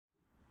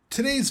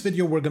Today's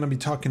video, we're going to be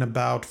talking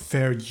about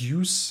fair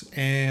use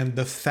and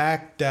the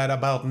fact that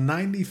about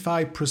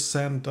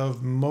 95%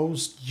 of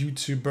most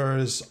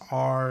YouTubers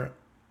are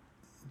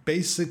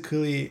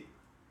basically,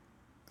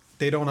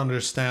 they don't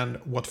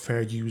understand what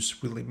fair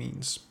use really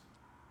means.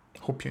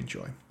 Hope you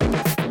enjoy.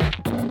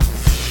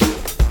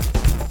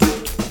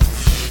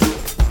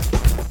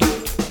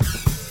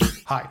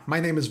 Hi, my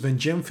name is Vin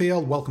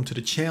Jimfield. Welcome to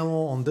the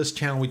channel. On this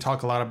channel, we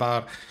talk a lot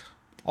about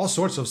all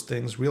sorts of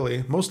things,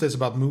 really. Mostly it's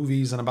about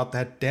movies and about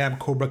that damn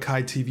Cobra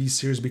Kai TV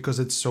series because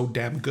it's so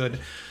damn good.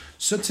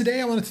 So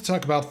today I wanted to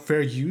talk about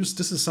fair use.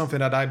 This is something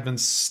that I've been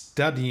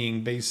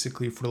studying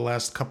basically for the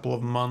last couple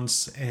of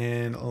months.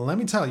 And let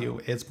me tell you,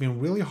 it's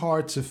been really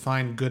hard to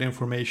find good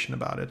information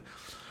about it.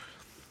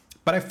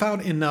 But I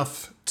found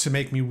enough to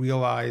make me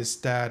realize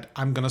that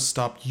I'm gonna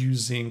stop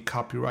using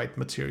copyright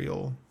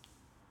material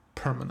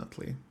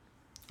permanently.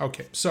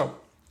 Okay, so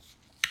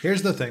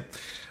here's the thing.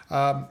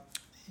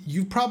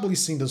 You've probably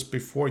seen this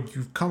before.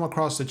 You've come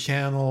across a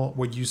channel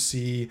where you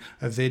see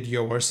a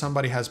video where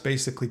somebody has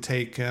basically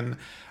taken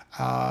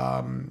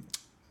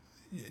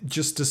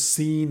just a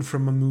scene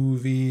from a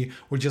movie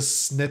or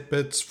just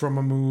snippets from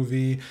a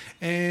movie,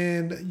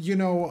 and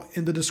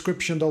in the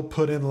description they'll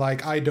put in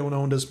like, I don't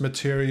own this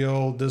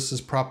material, this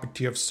is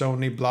property of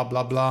Sony, blah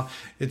blah blah,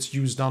 it's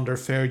used under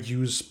fair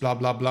use, blah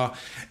blah blah.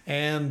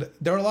 And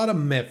there are a lot of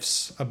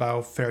myths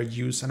about fair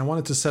use, and I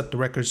wanted to set the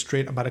record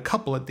straight about a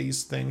couple of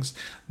these things.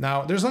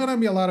 Now, there's not going to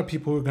be a lot of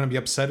people who are going to be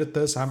upset at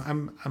this.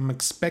 I'm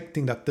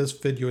expecting that this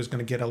video is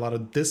going to get a lot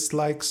of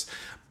dislikes,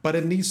 but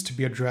it needs to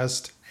be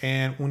addressed.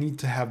 And we need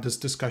to have this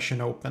discussion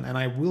open. And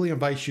I really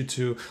invite you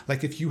to,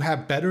 like, if you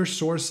have better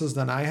sources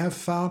than I have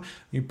found,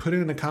 you put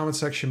it in the comment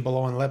section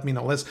below and let me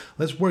know.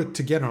 Let's work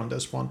together on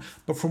this one.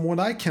 But from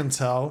what I can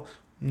tell,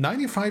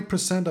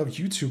 95% of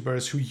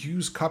YouTubers who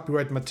use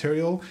copyright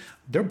material,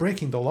 they're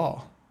breaking the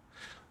law.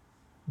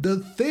 The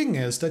thing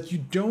is that you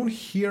don't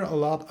hear a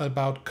lot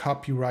about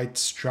copyright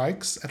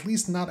strikes, at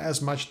least not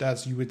as much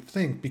as you would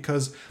think,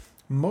 because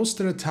most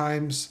of the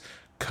times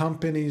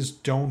companies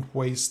don't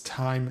waste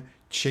time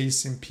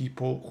chasing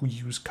people who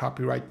use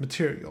copyright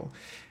material.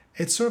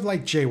 It's sort of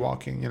like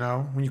jaywalking,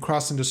 when you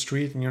cross in the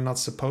street and you're not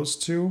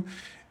supposed to.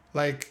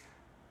 Like,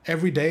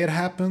 every day it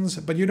happens,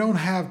 but you don't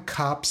have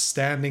cops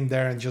standing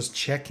there and just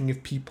checking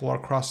if people are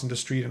crossing the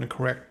street in a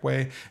correct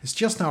way. It's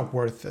just not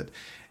worth it.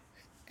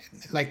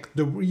 Like,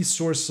 the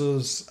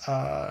resources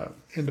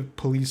in the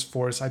police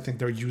force, I think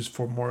they're used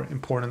for more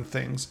important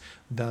things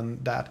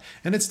than that.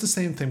 And it's the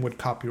same thing with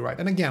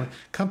copyright. And again,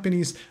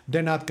 companies,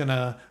 they're not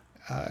gonna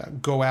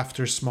go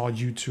after small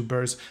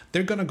YouTubers.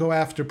 They're gonna go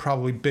after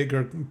probably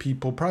bigger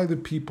people, probably the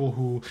people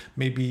who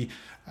maybe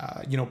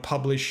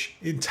publish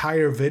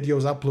entire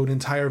videos, upload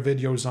entire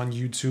videos on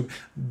YouTube.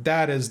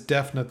 That is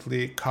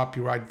definitely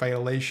copyright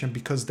violation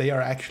because they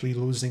are actually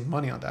losing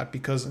money on that,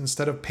 because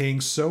instead of paying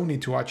Sony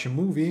to watch a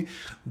movie,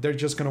 they're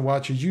just gonna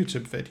watch a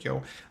YouTube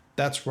video.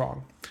 That's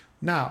wrong.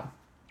 Now,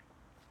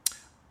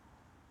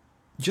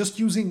 just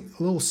using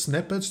little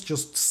snippets,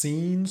 just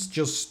scenes,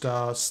 just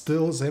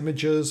stills,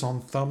 images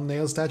on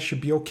thumbnails, that should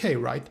be okay,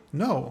 right?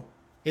 No,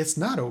 it's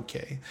not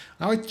okay.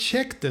 Now, I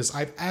checked this.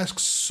 I've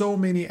asked so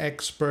many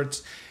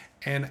experts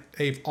and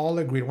they've all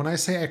agreed. When I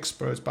say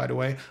experts, by the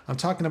way, I'm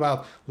talking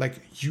about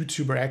like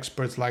YouTuber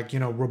experts like,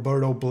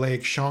 Roberto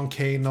Blake, Sean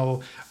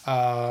Canel,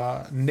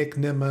 Nick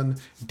Nimmin,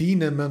 D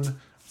Nimmin,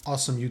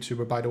 awesome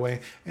YouTuber, by the way.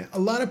 And a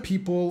lot of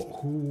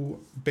people who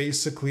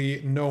basically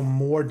know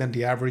more than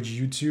the average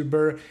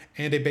YouTuber,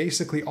 and they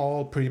basically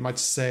all pretty much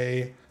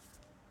say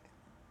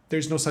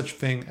there's no such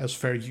thing as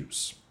fair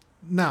use.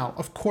 Now,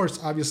 of course,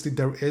 obviously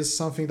there is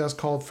something that's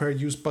called fair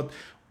use, but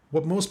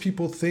what most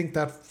people think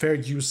that fair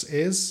use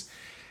is,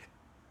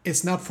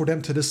 it's not for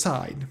them to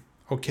decide,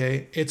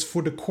 okay? It's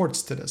for the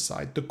courts to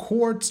decide. The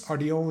courts are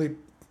the only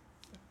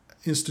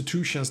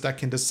institutions that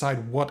can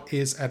decide what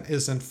is and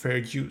isn't fair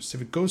use.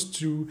 If it goes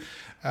to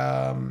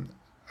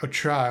a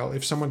trial,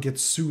 if someone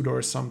gets sued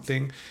or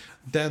something,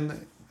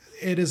 then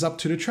it is up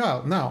to the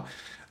trial. Now,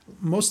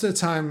 most of the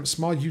time,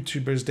 small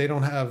YouTubers, they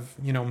don't have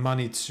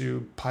money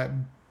to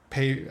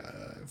pay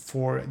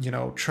for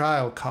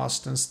trial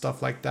costs and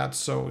stuff like that,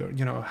 so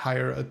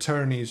hire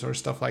attorneys or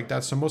stuff like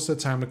that. So most of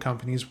the time the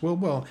companies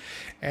will.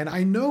 And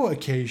I know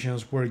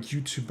occasions where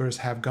YouTubers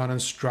have gone on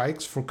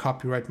strikes for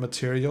copyright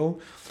material.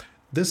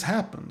 This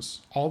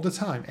happens all the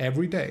time,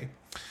 every day.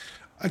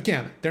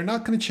 Again, they're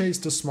not going to chase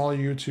the small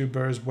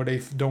YouTubers where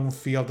they don't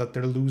feel that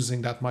they're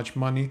losing that much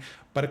money,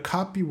 but a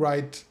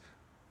copyright,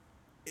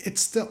 it's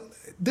still,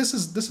 this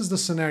is the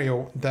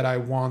scenario that I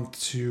want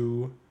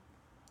to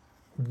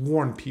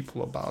warn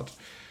people about.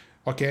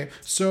 Okay,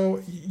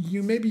 so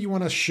maybe you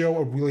want to show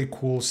a really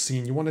cool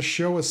scene. You want to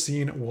show a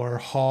scene where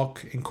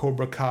Hawk in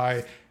Cobra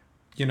Kai,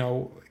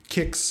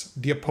 kicks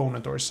the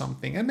opponent or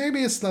something, and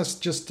maybe it's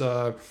just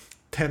a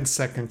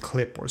 10-second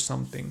clip or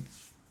something.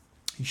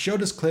 You show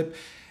this clip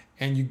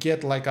and you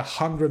get like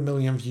 100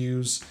 million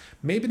views,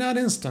 maybe not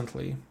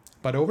instantly,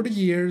 but over the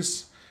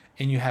years,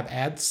 and you have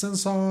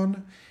AdSense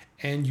on,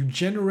 and you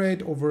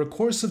generate over a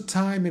course of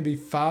time, maybe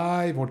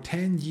 5 or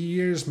 10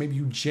 years, maybe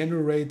you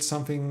generate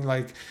something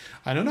like,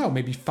 I don't know,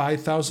 maybe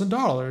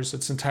 $5,000.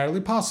 It's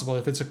entirely possible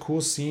if it's a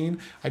cool scene.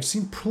 I've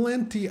seen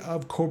plenty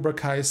of Cobra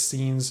Kai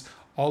scenes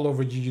all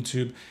over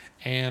YouTube,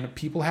 and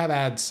people have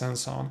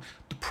AdSense on.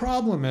 The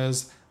problem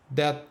is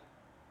that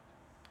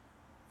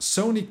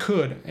Sony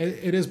could,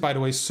 it is, by the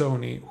way,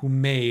 Sony who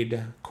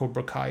made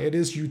Cobra Kai. It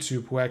is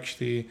YouTube who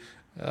actually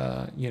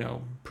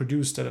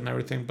produced it and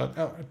everything,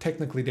 but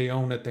technically they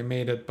own it, they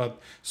made it, but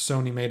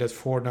Sony made it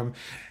for them.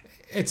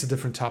 It's a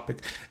different topic.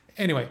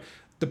 Anyway,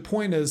 the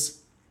point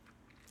is,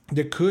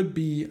 there could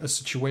be a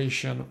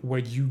situation where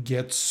you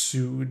get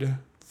sued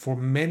for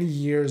many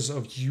years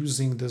of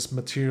using this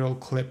material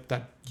clip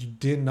that you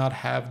did not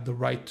have the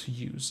right to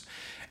use.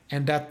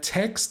 And that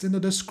text in the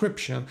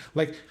description,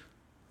 like,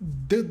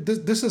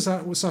 this is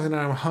something that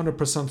I'm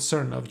 100%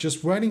 certain of.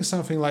 Just writing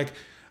something like,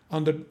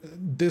 under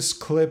this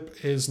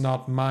clip is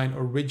not mine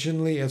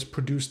originally, it's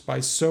produced by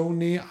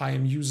Sony, I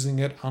am using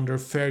it under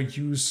fair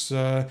use,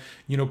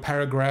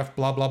 paragraph,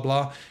 blah, blah,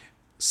 blah.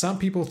 Some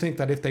people think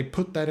that if they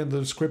put that in the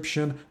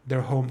description,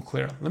 they're home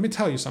clear. Let me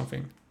tell you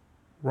something.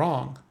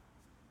 Wrong.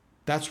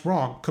 That's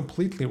wrong.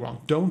 Completely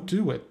wrong. Don't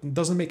do it. It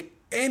doesn't make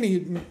any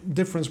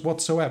difference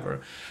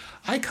whatsoever.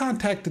 I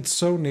contacted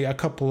Sony a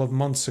couple of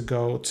months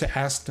ago to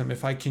ask them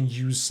if I can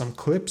use some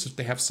clips, if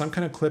they have some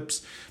kind of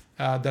clips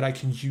that I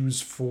can use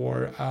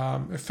for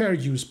fair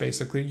use,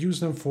 basically. Use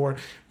them for,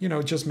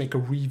 just make a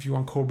review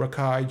on Cobra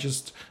Kai,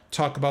 just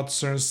talk about the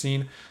certain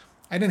scene.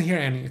 I didn't hear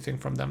anything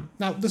from them.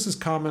 Now, this is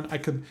common. I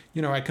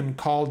can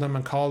call them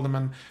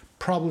and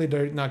probably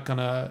they're not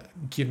gonna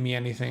give me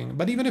anything.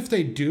 But even if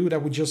they do,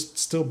 that would just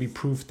still be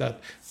proof that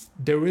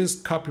there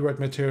is copyright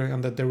material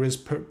and that there is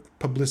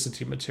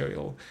publicity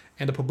material.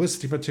 And the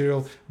publicity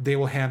material they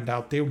will hand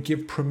out. They will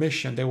give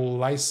permission. They will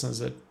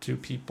license it to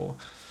people.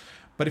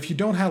 But if you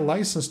don't have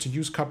license to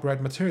use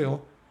copyright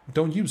material,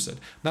 don't use it.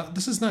 Now,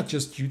 this is not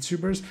just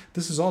YouTubers.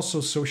 This is also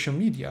social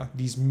media.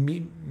 These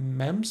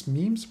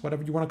memes,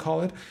 whatever you want to call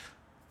it.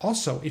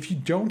 Also, if you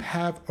don't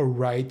have a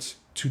right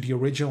to the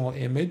original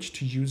image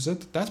to use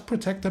it, that's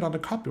protected under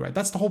copyright.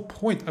 That's the whole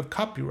point of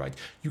copyright.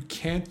 You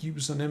can't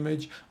use an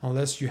image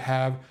unless you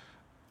have,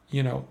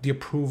 the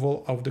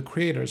approval of the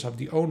creators, of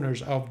the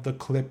owners of the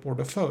clip or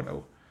the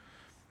photo.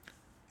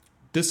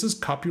 This is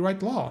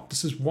copyright law.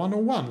 This is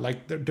 101.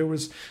 Like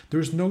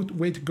there's no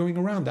way to going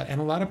around that. And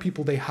a lot of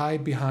people, they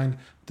hide behind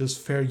this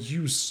fair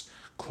use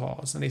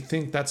clause and they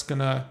think that's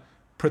gonna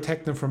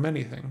protect them from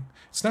anything.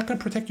 It's not gonna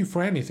protect you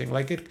for anything.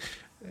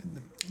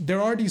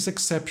 There are these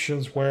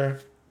exceptions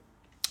where,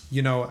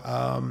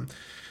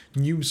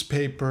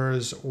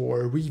 newspapers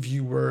or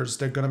reviewers,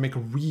 they're gonna make a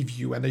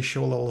review and they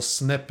show a little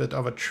snippet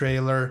of a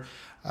trailer.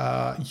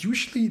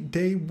 Usually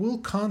they will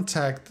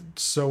contact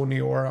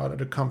Sony or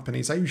other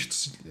companies. I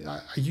use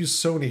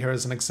Sony here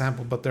as an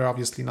example, but they're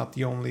obviously not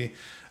the only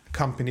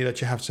company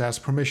that you have to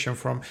ask permission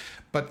from.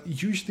 But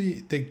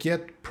usually they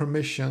get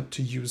permission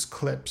to use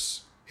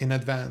clips in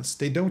advance.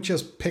 They don't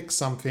just pick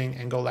something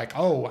and go like,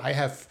 oh, I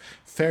have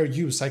fair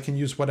use. I can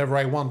use whatever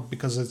I want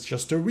because it's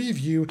just a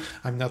review.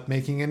 I'm not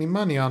making any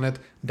money on it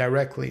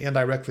directly.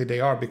 Indirectly they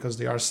are, because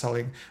they are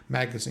selling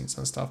magazines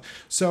and stuff.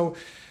 So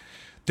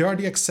there are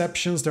the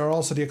exceptions. There are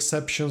also the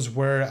exceptions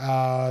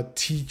where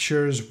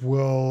teachers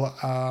will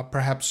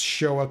perhaps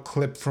show a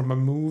clip from a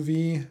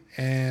movie.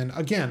 And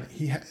again,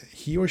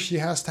 he or she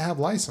has to have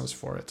license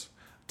for it.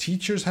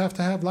 Teachers have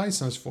to have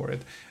license for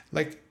it.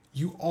 Like,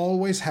 you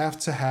always have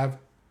to have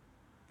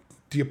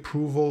the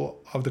approval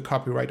of the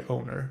copyright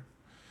owner.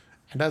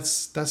 And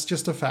that's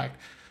just a fact.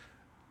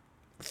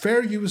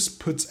 Fair use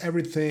puts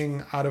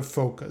everything out of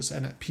focus.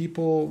 And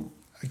people,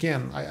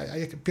 again,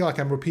 I feel like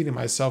I'm repeating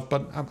myself,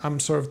 but I'm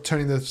sort of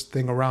turning this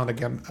thing around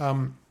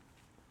again.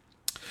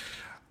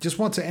 Just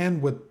want to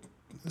end with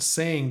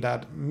saying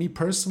that me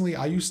personally,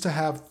 I used to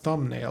have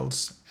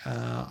thumbnails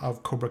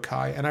of Cobra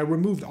Kai, and I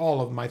removed all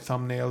of my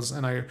thumbnails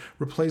and I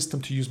replaced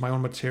them to use my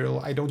own material.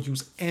 I don't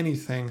use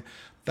anything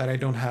that I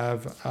don't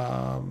have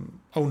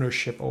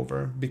ownership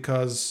over,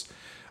 because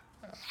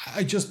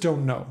I just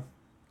don't know.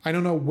 I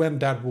don't know when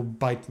that will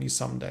bite me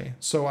someday.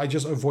 So I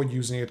just avoid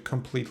using it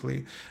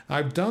completely.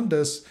 I've done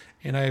this,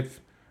 and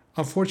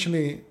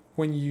unfortunately,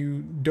 when you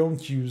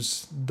don't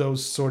use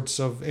those sorts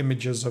of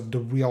images of the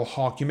real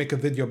Hawk, you make a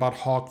video about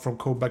Hawk from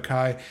Cobra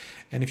Kai,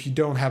 and if you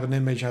don't have an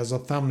image as a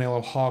thumbnail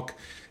of Hawk,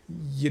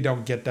 you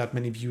don't get that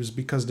many views,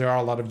 because there are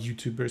a lot of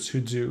YouTubers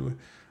who do.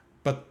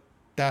 But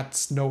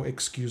that's no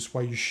excuse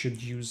why you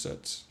should use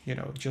it,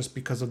 just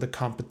because of the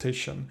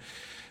competition.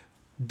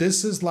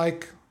 This is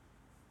like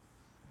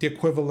the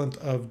equivalent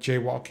of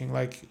jaywalking.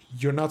 Like,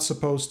 you're not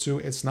supposed to,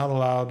 it's not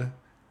allowed,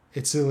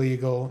 it's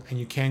illegal, and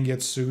you can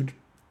get sued,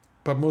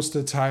 but most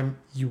of the time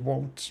you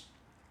won't.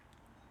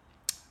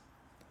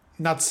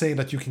 Not saying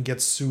that you can get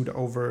sued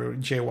over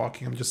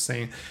jaywalking, I'm just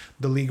saying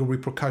the legal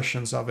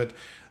repercussions of it,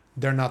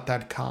 they're not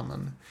that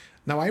common.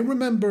 Now, I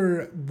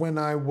remember when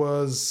I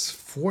was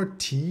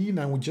 14,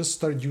 I would just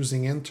start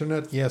using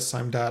internet. Yes,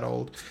 I'm that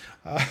old.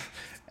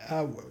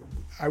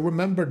 I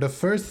remember the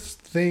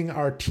first thing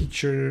our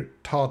teacher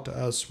taught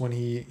us when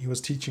he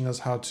was teaching us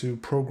how to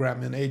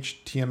program in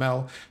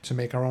HTML to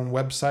make our own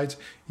websites.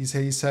 He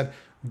said,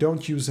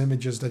 don't use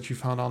images that you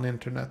found on the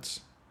internet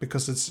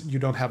because you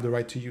don't have the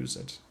right to use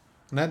it.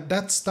 And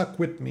that stuck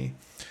with me.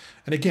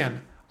 And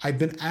again, I've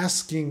been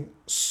asking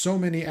so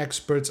many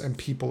experts and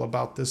people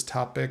about this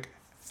topic,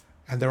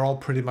 and they're all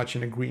pretty much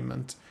in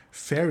agreement.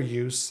 Fair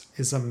use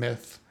is a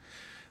myth.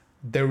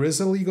 There is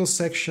a legal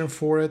section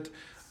for it,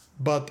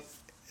 but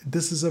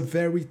this is a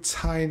very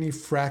tiny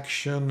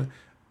fraction,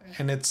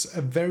 and it's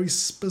a very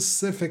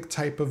specific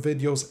type of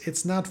videos.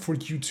 It's not for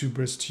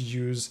YouTubers to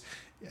use.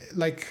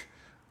 Like,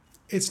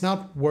 it's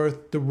not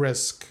worth the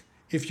risk.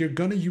 If you're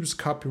gonna use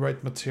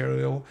copyright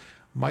material,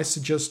 my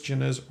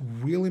suggestion is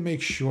really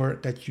make sure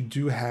that you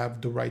do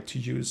have the right to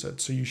use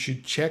it. So you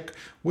should check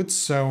with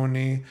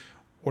Sony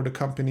or the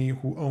company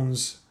who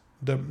owns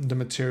the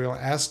material,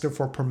 ask them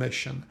for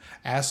permission,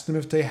 ask them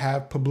if they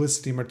have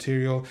publicity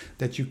material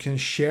that you can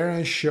share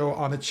and show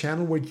on a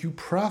channel where you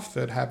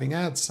profit having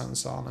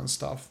AdSense on and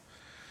stuff.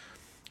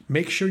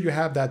 Make sure you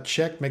have that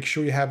checked, make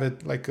sure you have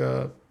it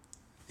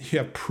you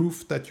have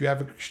proof that you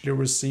have actually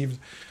received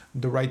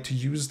the right to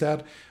use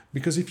that,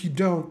 because if you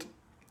don't,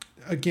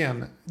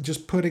 again,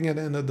 just putting it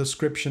in the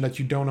description that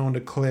you don't own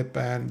the clip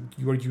and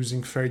you are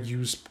using fair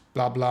use,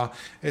 blah, blah,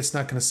 it's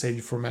not going to save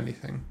you from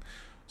anything.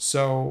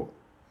 So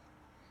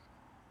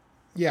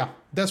yeah,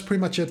 that's pretty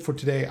much it for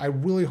today. I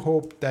really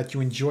hope that you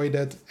enjoyed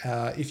it.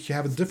 If you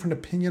have a different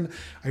opinion,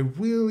 I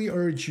really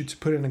urge you to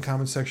put it in the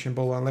comment section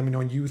below and let me know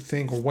what you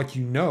think or what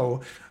you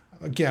know.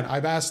 Again,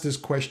 I've asked this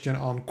question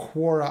on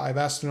Quora. I've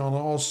asked it on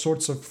all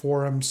sorts of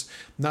forums.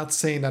 Not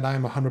saying that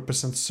I'm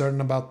 100% certain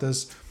about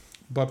this,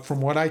 but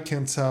from what I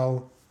can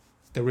tell,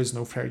 there is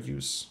no fair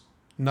use.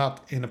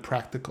 Not in a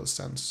practical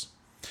sense.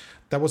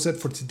 That was it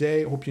for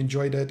today. Hope you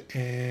enjoyed it,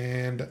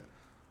 and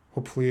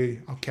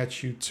hopefully I'll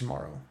catch you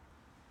tomorrow.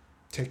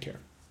 Take care.